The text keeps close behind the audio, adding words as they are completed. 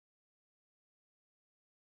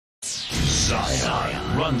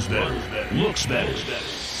Zion runs better, looks better,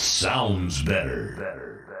 sounds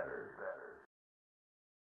better.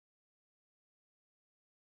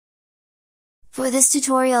 For this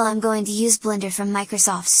tutorial I'm going to use Blender from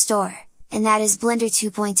Microsoft's store, and that is Blender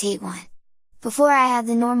 2.81. Before I have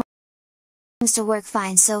the normal things to work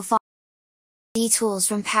fine so far, the tools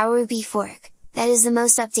from PowerRuby fork, that is the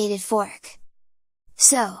most updated fork.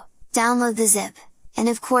 So, download the zip, and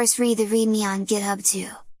of course read the readme on GitHub too.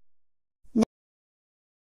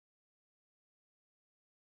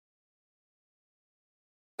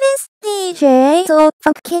 Miss DJ, so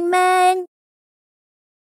fucking man!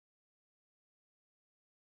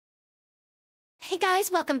 Hey guys,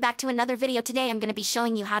 welcome back to another video. Today I'm going to be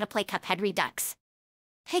showing you how to play Cuphead Redux.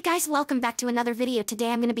 Hey guys, welcome back to another video.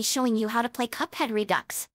 Today I'm going to be showing you how to play Cuphead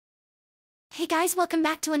Redux. Hey guys, welcome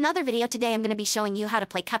back to another video. Today I'm going to be showing you how to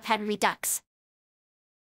play Cuphead Redux.